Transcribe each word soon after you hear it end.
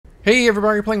Hey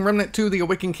everybody, you're playing Remnant 2, the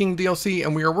Awakened King DLC,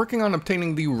 and we are working on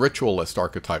obtaining the Ritualist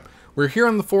archetype. We're here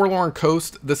on the Forlorn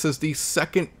Coast. This is the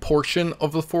second portion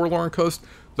of the Forlorn Coast.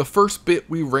 The first bit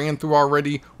we ran through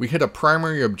already. We hit a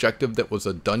primary objective that was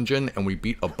a dungeon, and we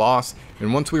beat a boss.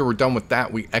 And once we were done with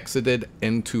that, we exited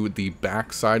into the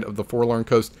back side of the Forlorn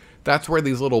Coast. That's where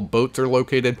these little boats are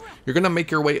located. You're going to make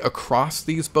your way across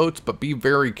these boats, but be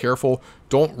very careful.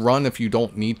 Don't run if you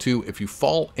don't need to. If you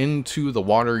fall into the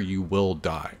water, you will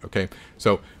die, okay?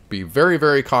 So be very,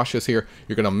 very cautious here.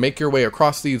 You're going to make your way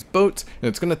across these boats, and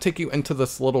it's going to take you into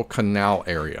this little canal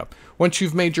area. Once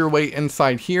you've made your way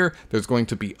inside here, there's going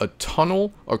to be a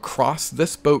tunnel across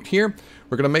this boat here.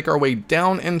 We're going to make our way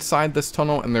down inside this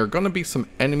tunnel, and there are going to be some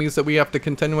enemies that we have to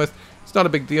contend with. It's not a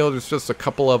big deal, there's just a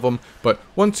couple of them, but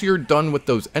once you're done with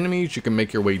those enemies, you can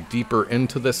make your way deeper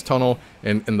into this tunnel,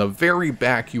 and in the very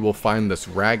back you will find this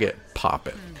ragged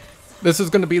poppet. This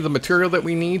is going to be the material that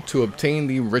we need to obtain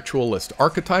the Ritualist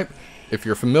archetype. If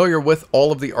you're familiar with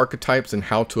all of the archetypes and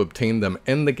how to obtain them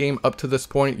in the game up to this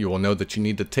point, you will know that you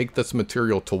need to take this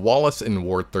material to Wallace in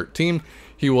Ward 13.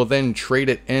 He will then trade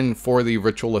it in for the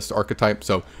Ritualist archetype.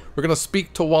 So we're going to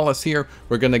speak to Wallace here.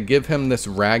 We're going to give him this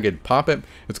ragged poppet.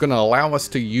 It's going to allow us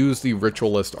to use the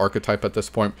Ritualist archetype at this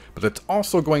point, but it's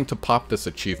also going to pop this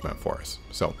achievement for us.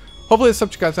 So hopefully this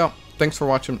helped you guys out. Thanks for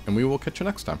watching, and we will catch you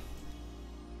next time.